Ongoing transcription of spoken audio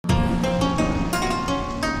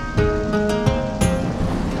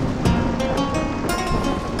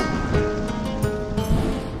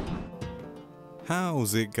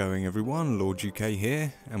How's it going everyone, LordUK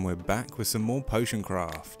here, and we're back with some more potion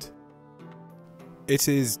craft. It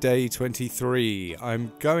is day 23.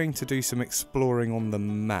 I'm going to do some exploring on the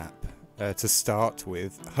map to start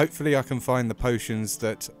with. Hopefully I can find the potions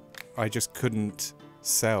that I just couldn't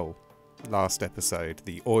sell last episode.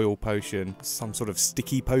 The oil potion, some sort of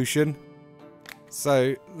sticky potion.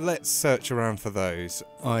 So let's search around for those.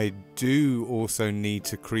 I do also need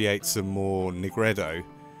to create some more Nigredo.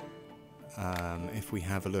 If we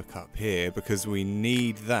have a look up here, because we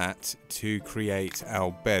need that to create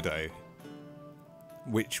Albedo,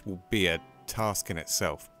 which will be a task in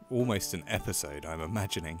itself, almost an episode I'm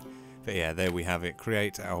imagining. But yeah, there we have it,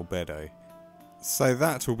 create Albedo. So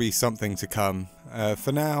that will be something to come.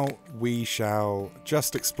 For now, we shall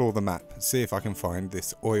just explore the map, see if I can find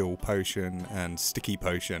this oil potion and sticky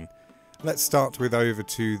potion. Let's start with over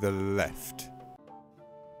to the left.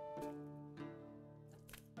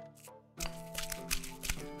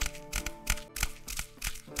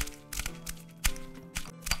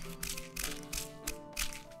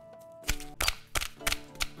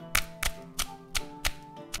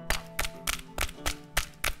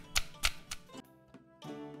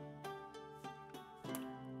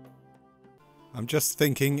 I'm just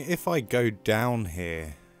thinking, if I go down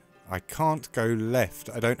here, I can't go left.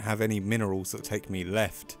 I don't have any minerals that take me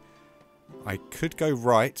left. I could go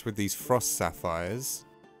right with these frost sapphires.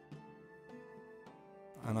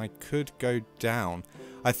 And I could go down.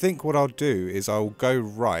 I think what I'll do is I'll go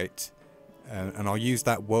right and I'll use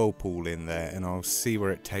that whirlpool in there and I'll see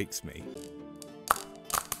where it takes me.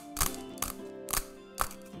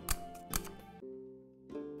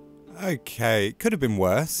 Okay, could have been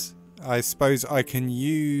worse. I suppose I can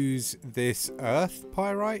use this earth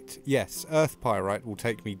pyrite? Yes, earth pyrite will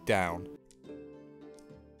take me down.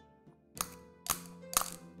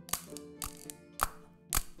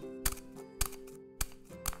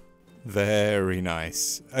 Very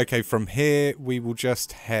nice. Okay, from here we will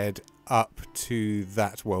just head up to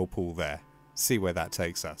that whirlpool there. See where that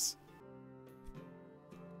takes us.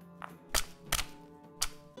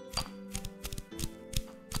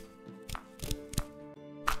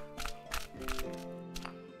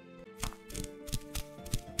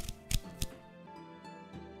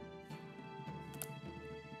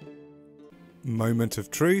 Moment of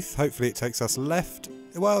truth. Hopefully it takes us left.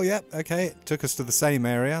 Well, yep, okay, it took us to the same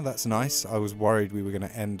area. That's nice. I was worried we were going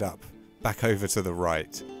to end up back over to the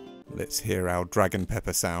right. Let's hear our dragon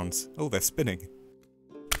pepper sounds. Oh, they're spinning.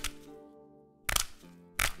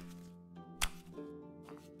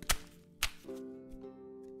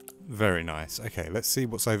 Very nice. Okay, let's see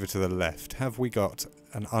what's over to the left. Have we got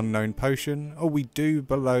an unknown potion? Oh, we do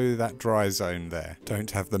below that dry zone there.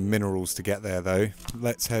 Don't have the minerals to get there though.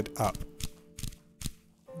 Let's head up.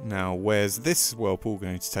 Now, where's this whirlpool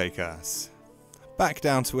going to take us? Back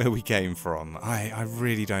down to where we came from. I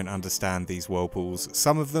really don't understand these whirlpools.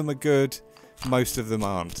 Some of them are good, most of them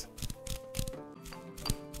aren't.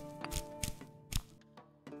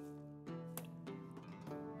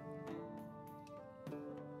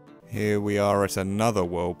 Here we are at another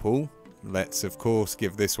whirlpool. Let's of course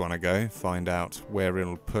give this one a go, find out where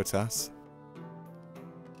it'll put us.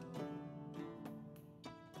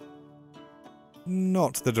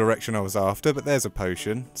 Not the direction I was after, but there's a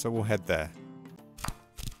potion, so we'll head there.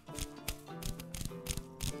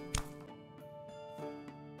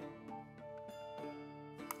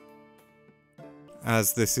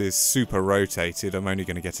 As this is super rotated, I'm only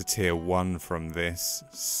going to get a tier 1 from this,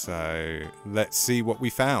 so let's see what we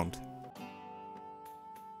found.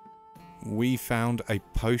 We found a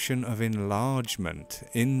potion of enlargement.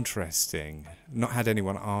 Interesting. Not had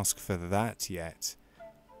anyone ask for that yet.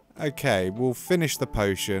 Okay, we'll finish the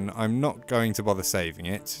potion. I'm not going to bother saving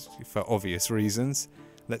it, for obvious reasons.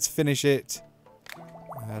 Let's finish it.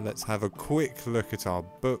 Let's have a quick look at our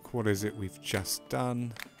book. What is it we've just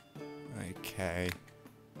done? Okay.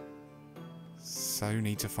 So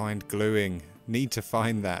need to find gluing. Need to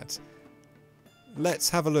find that. Let's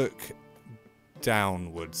have a look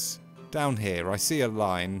downwards. Down here, I see a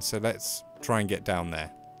line, so let's try and get down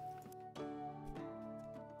there.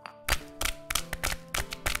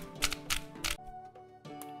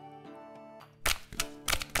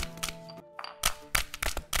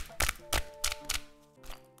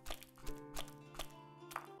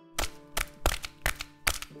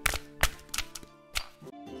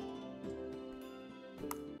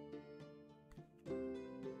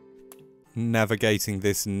 Navigating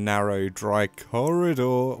this narrow, dry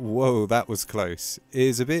corridor, whoa, that was close,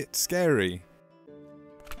 is a bit scary.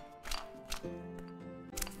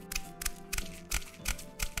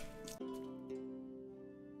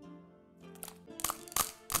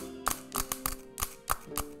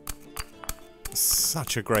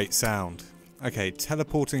 such a great sound. Okay,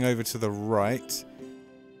 teleporting over to the right.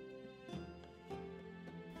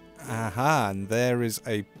 Aha, and there is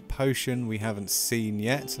a potion we haven't seen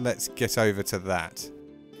yet. Let's get over to that.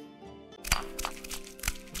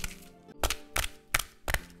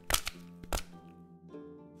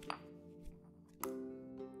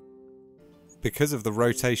 Because of the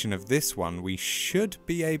rotation of this one, we should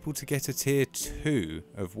be able to get a tier 2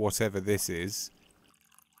 of whatever this is.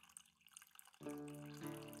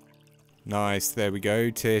 Nice, there we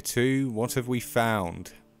go, tier 2. What have we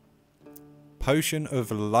found? Potion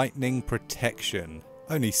of lightning protection.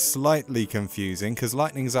 Only slightly confusing because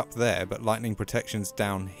lightning's up there but lightning protection's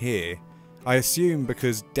down here. I assume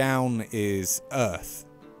because down is earth,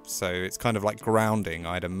 so it's kind of like grounding,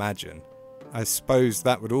 I'd imagine. I suppose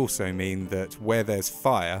that would also mean that where there's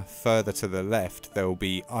fire, further to the left, there will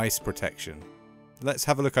be ice protection. Let's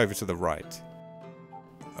have a look over to the right.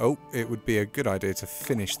 Oh, it would be a good idea to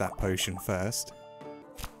finish that potion first.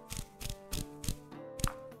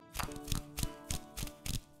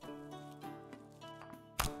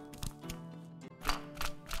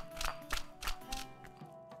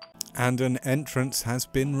 And an entrance has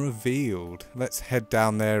been revealed. Let's head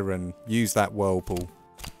down there and use that whirlpool.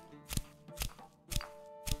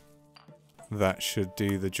 That should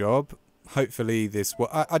do the job. Hopefully this... Well,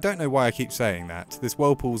 I don't know why I keep saying that. This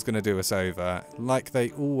whirlpool's going to do us over, like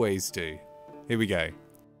they always do. Here we go.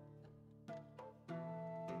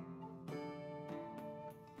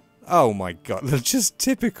 Oh my god, just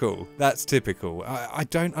typical. That's typical. I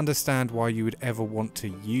don't understand why you would ever want to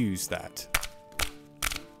use that.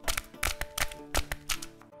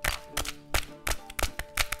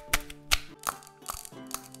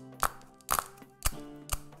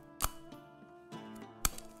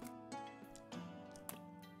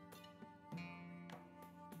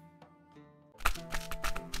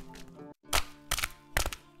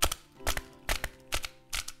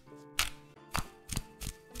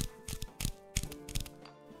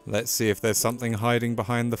 Let's see if there's something hiding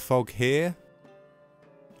behind the fog here.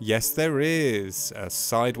 Yes, there is. A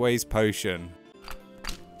sideways potion.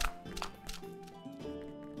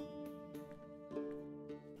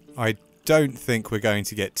 I don't think we're going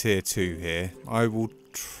to get tier 2 here. I will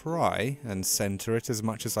try and center it as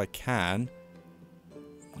much as I can.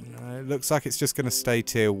 It looks like it's just going to stay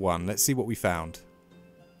tier 1. Let's see what we found.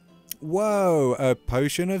 Whoa, a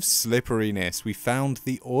potion of slipperiness. We found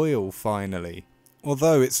the oil finally.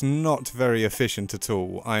 Although it's not very efficient at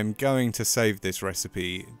all, I'm going to save this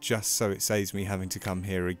recipe just so it saves me having to come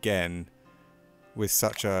here again with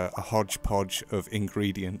such a hodgepodge of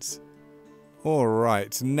ingredients.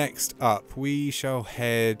 Alright, next up we shall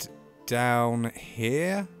head down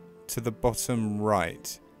here to the bottom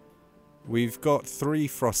right. We've got 3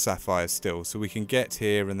 frost sapphires still, so we can get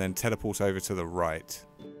here and then teleport over to the right.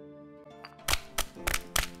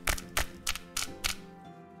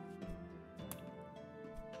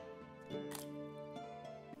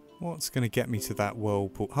 What's going to get me to that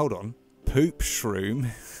whirlpool? Hold on. Poop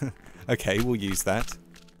shroom. Okay, we'll use that.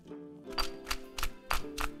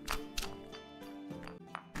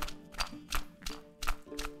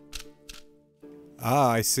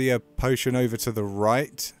 Ah, I see a potion over to the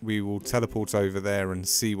right. We will teleport over there and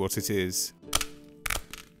see what it is.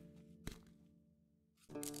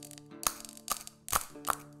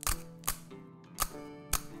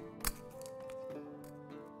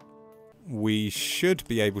 We should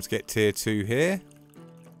be able to get tier 2 here.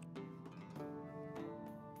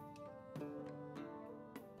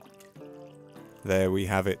 There we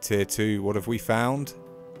have it, tier 2. What have we found?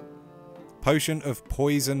 Potion of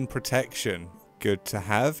poison protection. Good to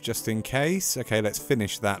have, just in case. Okay, let's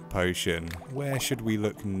finish that potion. Where should we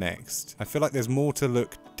look next? I feel like there's more to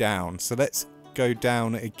look down, so let's go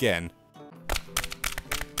down again.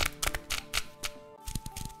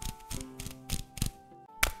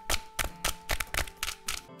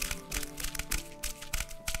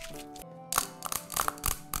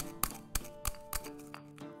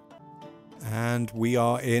 And we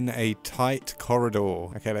are in a tight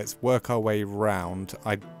corridor. Okay, let's work our way round.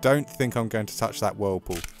 I don't think I'm going to touch that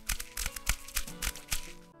whirlpool.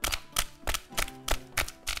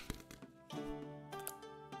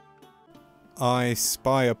 I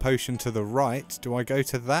spy a potion to the right. Do I go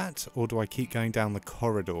to that or do I keep going down the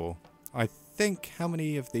corridor? I think, how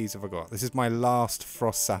many of these have I got? This is my last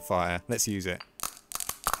frost sapphire. Let's use it.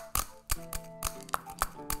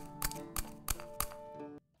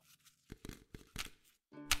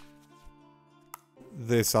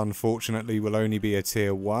 This unfortunately will only be a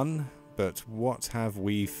tier 1, but what have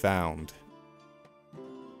we found?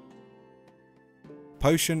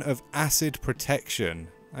 Potion of acid protection.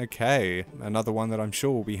 Okay, another one that I'm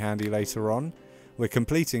sure will be handy later on. We're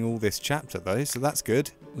completing all this chapter though, so that's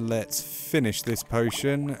good. Let's finish this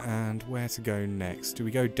potion, and where to go next? Do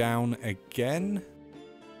we go down again?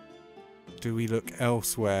 Do we look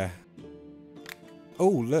elsewhere? Oh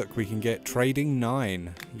look, we can get trading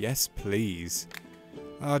 9. Yes please.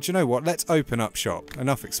 Do you know what? Let's open up shop.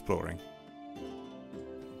 Enough exploring.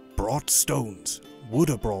 Brought stones. Would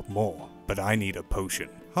have brought more, but I need a potion.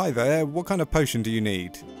 Hi there, what kind of potion do you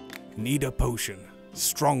need? Need a potion.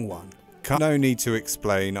 Strong one. No need to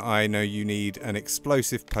explain, I know you need an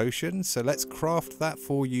explosive potion, so let's craft that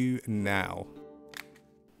for you now.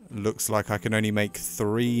 Looks like I can only make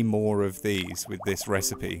 3 more of these with this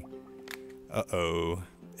recipe. Uh-oh.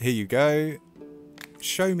 Here you go.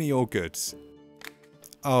 Show me your goods.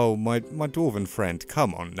 Oh, my dwarven friend,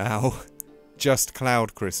 come on now. Just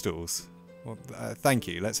cloud crystals. Well, thank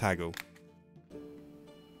you, let's haggle.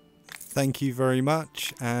 Thank you very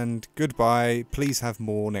much, and goodbye. Please have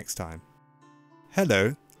more next time.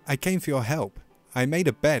 Hello, I came for your help. I made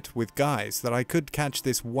a bet with guys that I could catch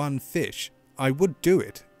this one fish. I would do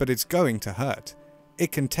it, but it's going to hurt.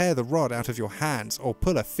 It can tear the rod out of your hands or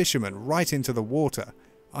pull a fisherman right into the water.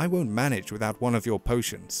 I won't manage without one of your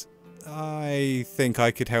potions. I think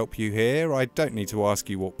I could help you here. I don't need to ask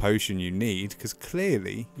you what potion you need, because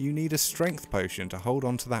clearly you need a strength potion to hold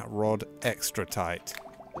onto that rod extra tight.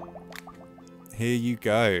 Here you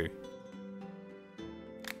go.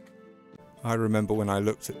 I remember when I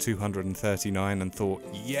looked at 239 and thought,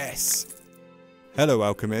 yes! Hello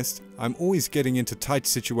Alchemist, I'm always getting into tight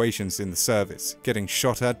situations in the service, getting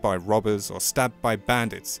shot at by robbers or stabbed by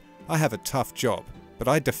bandits. I have a tough job, but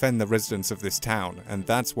I defend the residents of this town, and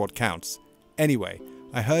that's what counts. Anyway,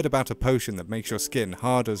 I heard about a potion that makes your skin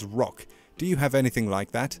hard as rock. Do you have anything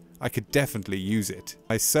like that? I could definitely use it.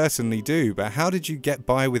 I certainly do, but how did you get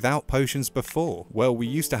by without potions before? Well, we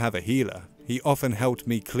used to have a healer. He often helped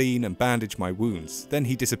me clean and bandage my wounds. Then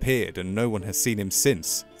he disappeared and no one has seen him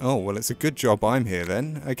since. Oh, well it's a good job I'm here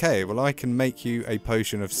then. Okay, well I can make you a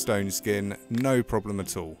potion of stone skin, no problem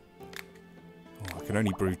at all. Oh, I can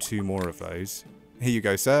only brew 2 more of those. Here you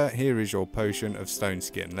go sir, here is your potion of stone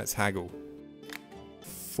skin. Let's haggle.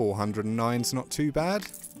 409's not too bad.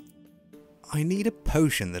 I need a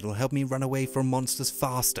potion that'll help me run away from monsters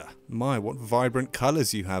faster. My, what vibrant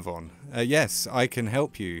colours you have on. Yes, I can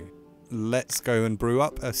help you. Let's go and brew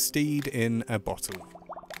up a steed in a bottle.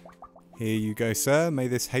 Here you go, sir. May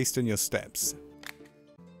this hasten your steps.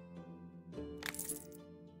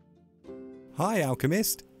 Hi,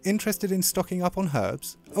 Alchemist. Interested in stocking up on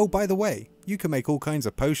herbs? Oh, by the way, you can make all kinds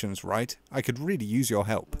of potions, right? I could really use your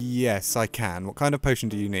help. Yes, I can. What kind of potion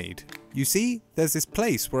do you need? You see, there's this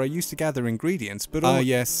place where I used to gather ingredients, but all—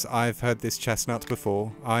 yes, I've heard this chestnut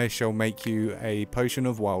before. I shall make you a potion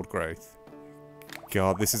of wild growth.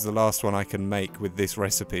 God, this is the last one I can make with this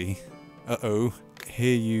recipe. Uh-oh.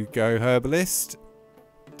 Here you go, herbalist.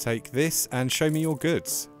 Take this and show me your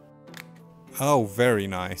goods. Oh, very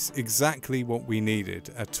nice. Exactly what we needed.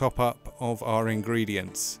 A top-up of our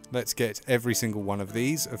ingredients. Let's get every single one of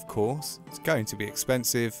these, of course. It's going to be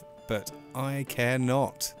expensive, but I care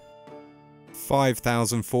not.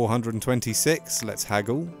 5,426. Let's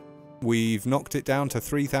haggle. We've knocked it down to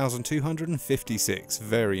 3,256.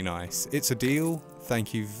 Very nice. It's a deal.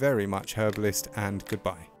 Thank you very much, herbalist, and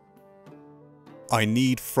goodbye. I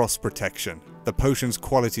need frost protection. The potion's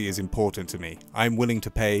quality is important to me. I'm willing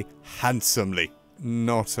to pay handsomely.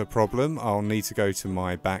 Not a problem. I'll need to go to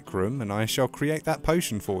my back room and I shall create that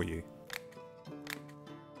potion for you.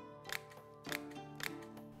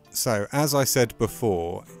 So, as I said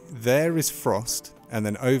before, there is frost, and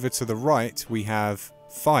then over to the right we have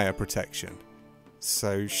fire protection.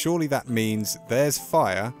 So surely that means there's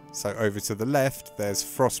fire, so over to the left there's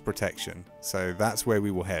frost protection. So that's where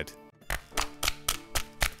we will head.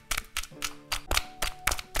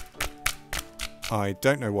 I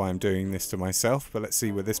don't know why I'm doing this to myself, but let's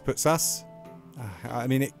see where this puts us. I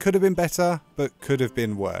mean, it could have been better, but could have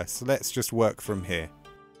been worse. Let's just work from here.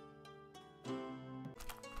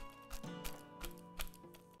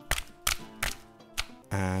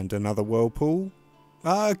 And another whirlpool.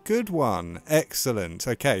 Ah, good one. Excellent.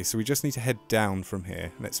 Okay, so we just need to head down from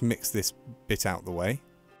here. Let's mix this bit out the way.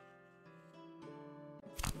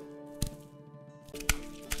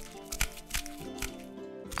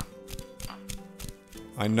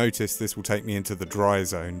 I notice this will take me into the dry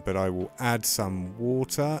zone, but I will add some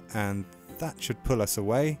water and that should pull us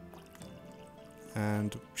away.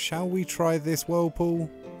 And shall we try this whirlpool?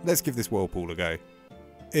 Let's give this whirlpool a go.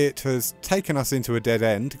 It has taken us into a dead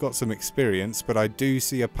end, got some experience, but I do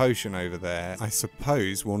see a potion over there. I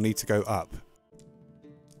suppose we'll need to go up.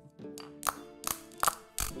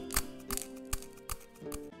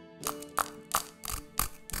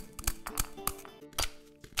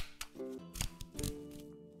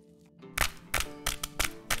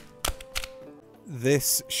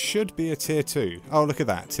 This should be a tier 2. Oh, look at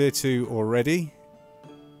that. Tier 2 already.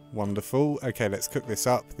 Wonderful. Okay, let's cook this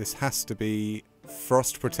up. This has to be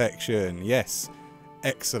frost protection. Yes.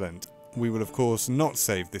 Excellent. We will, of course, not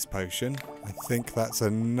save this potion. I think that's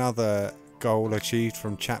another goal achieved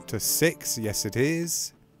from chapter 6. Yes, it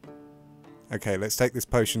is. Okay, let's take this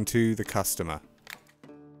potion to the customer.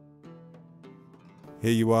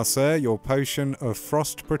 Here you are, sir. Your potion of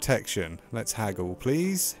frost protection. Let's haggle,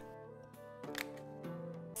 please.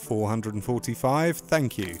 445.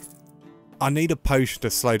 Thank you. I need a potion to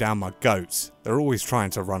slow down my goats. They're always trying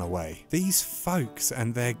to run away. These folks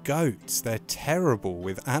and their goats, they're terrible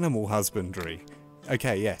with animal husbandry.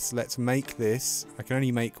 Okay, yes, let's make this. I can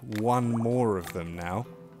only make one more of them now.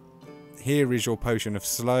 Here is your potion of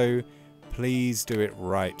slow. Please do it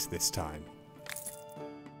right this time.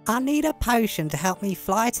 I need a potion to help me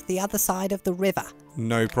fly to the other side of the river.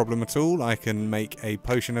 No problem at all. I can make a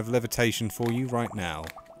potion of levitation for you right now.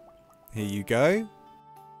 Here you go.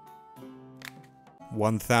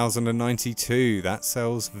 1092. That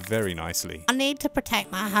sells very nicely. I need to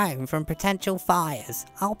protect my home from potential fires.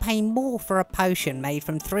 I'll pay more for a potion made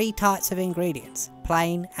from 3 types of ingredients.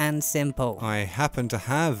 Plain and simple. I happen to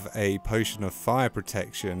have a potion of fire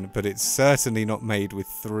protection, but it's certainly not made with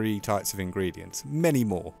 3 types of ingredients. Many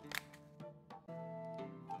more.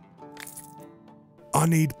 I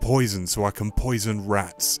need poison so I can poison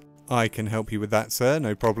rats. I can help you with that, sir.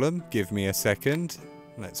 No problem. Give me a second.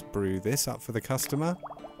 Let's brew this up for the customer.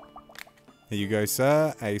 Here you go,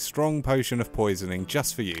 sir. A strong potion of poisoning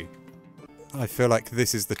just for you. I feel like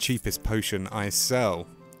this is the cheapest potion I sell.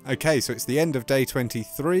 Okay, so it's the end of day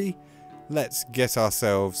 23. Let's get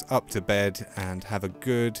ourselves up to bed and have a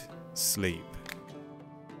good sleep.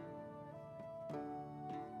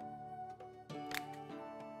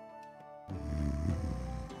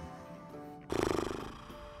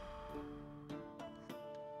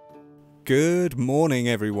 Good morning,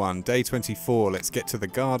 everyone. Day 24. Let's get to the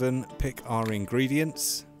garden, pick our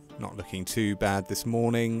ingredients. Not looking too bad this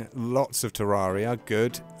morning. Lots of terraria.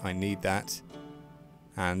 Good. I need that.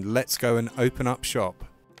 And let's go and open up shop.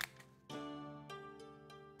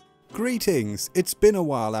 Greetings. It's been a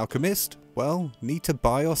while, Alchemist. Well, need to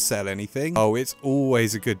buy or sell anything? Oh, it's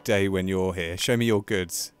always a good day when you're here. Show me your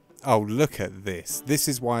goods. Oh, look at this. This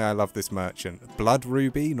is why I love this merchant. Blood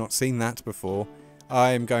ruby. Not seen that before.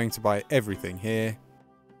 I am going to buy everything here.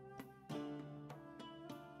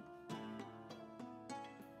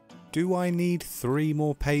 Do I need 3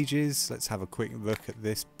 more pages? Let's have a quick look at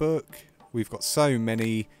this book. We've got so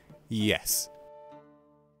many. Yes.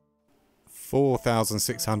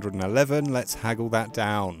 4,611. Let's haggle that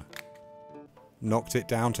down. Knocked it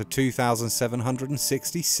down to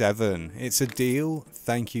 2,767. It's a deal.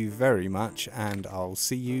 Thank you very much, and I'll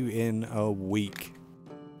see you in a week.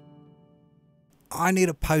 I need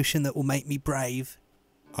a potion that will make me brave.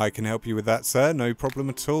 I can help you with that, sir. No problem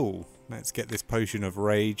at all. Let's get this potion of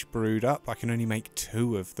rage brewed up. I can only make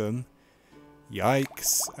 2 of them.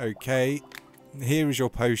 Yikes. Okay. Here is your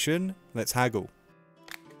potion. Let's haggle.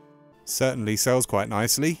 Certainly sells quite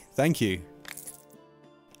nicely. Thank you.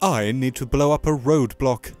 I need to blow up a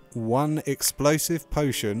roadblock. 1 explosive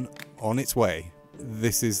potion on its way.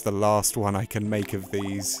 This is the last one I can make of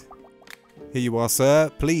these. Here you are, sir.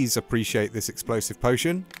 Please appreciate this explosive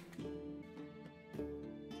potion.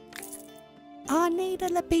 I need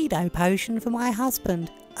a libido potion for my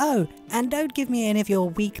husband. Oh, and don't give me any of your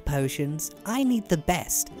weak potions. I need the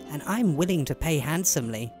best, and I'm willing to pay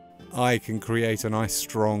handsomely. I can create a nice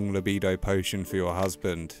strong libido potion for your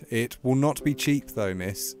husband. It will not be cheap though,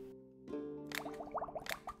 miss.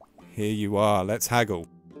 Here you are. Let's haggle.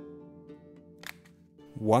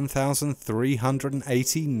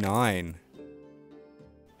 1,389.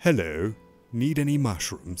 Hello. Need any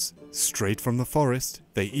mushrooms? Straight from the forest.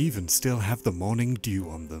 They even still have the morning dew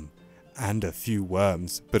on them. And a few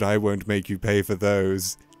worms, but I won't make you pay for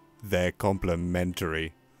those. They're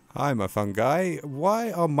complimentary. I'm a fungi.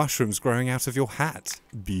 Why are mushrooms growing out of your hat?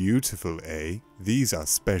 Beautiful, eh? These are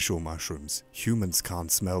special mushrooms. Humans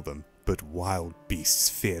can't smell them, but wild beasts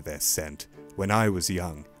fear their scent. When I was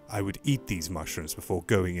young, I would eat these mushrooms before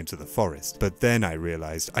going into the forest, but then I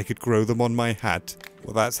realized I could grow them on my hat.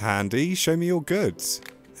 Well, that's handy. Show me your goods.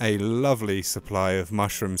 A lovely supply of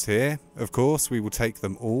mushrooms here. Of course, we will take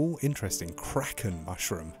them all. Interesting. Kraken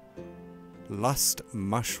mushroom. Lust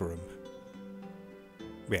mushroom.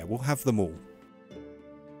 Yeah, we'll have them all.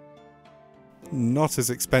 Not as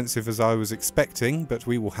expensive as I was expecting, but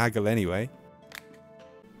we will haggle anyway.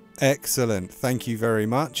 Excellent. Thank you very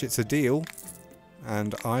much. It's a deal.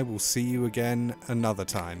 And I will see you again another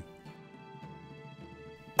time.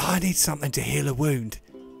 I need something to heal a wound.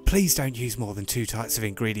 Please don't use more than 2 types of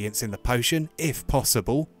ingredients in the potion, if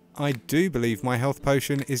possible. I do believe my health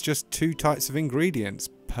potion is just 2 types of ingredients.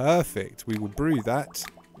 Perfect, we will brew that.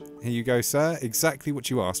 Here you go, sir, exactly what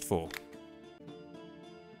you asked for.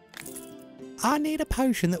 I need a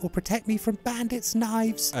potion that will protect me from bandits'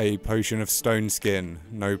 knives. A potion of stone skin,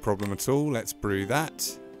 no problem at all, let's brew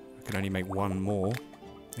that. I can only make 1 more.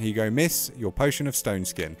 Here you go, miss, your potion of stone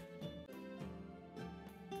skin.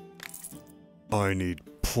 I need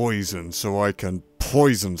poison so I can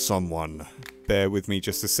poison someone. Bear with me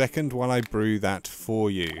just a second while I brew that for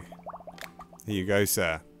you. Here you go,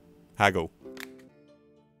 sir. Haggle.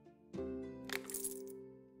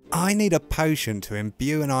 I need a potion to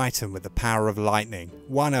imbue an item with the power of lightning.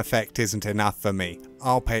 1 effect isn't enough for me.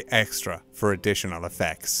 I'll pay extra for additional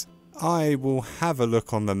effects. I will have a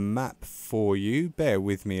look on the map for you. Bear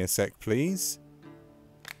with me a sec, please.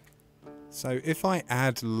 So if I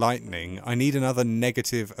add lightning, I need another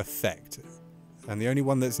negative effect. And the only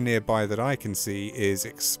one that's nearby that I can see is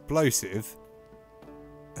explosive.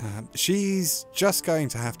 She's just going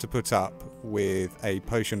to have to put up with a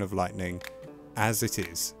potion of lightning as it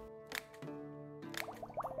is.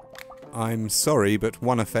 I'm sorry, but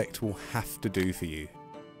 1 effect will have to do for you.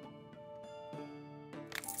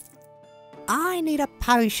 I need a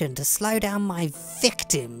potion to slow down my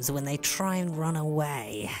victims when they try and run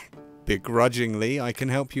away. Begrudgingly, I can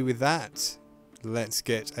help you with that. Let's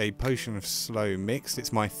get a potion of slow mixed.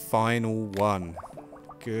 It's my final one.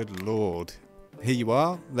 Good lord. Here you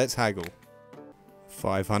are. Let's haggle.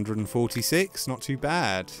 546. Not too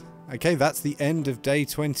bad. Okay, that's the end of day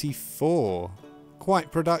 24.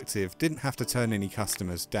 Quite productive. Didn't have to turn any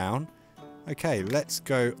customers down. Okay, let's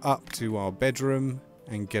go up to our bedroom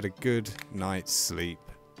and get a good night's sleep.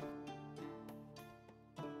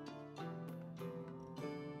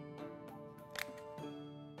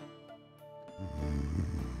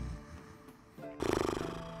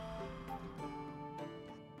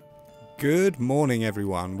 Good morning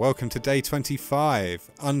everyone, welcome to day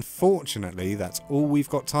 25. Unfortunately, that's all we've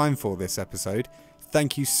got time for this episode.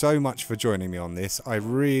 Thank you so much for joining me on this, I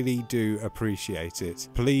really do appreciate it.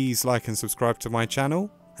 Please like and subscribe to my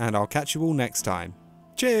channel, and I'll catch you all next time.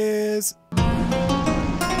 Cheers!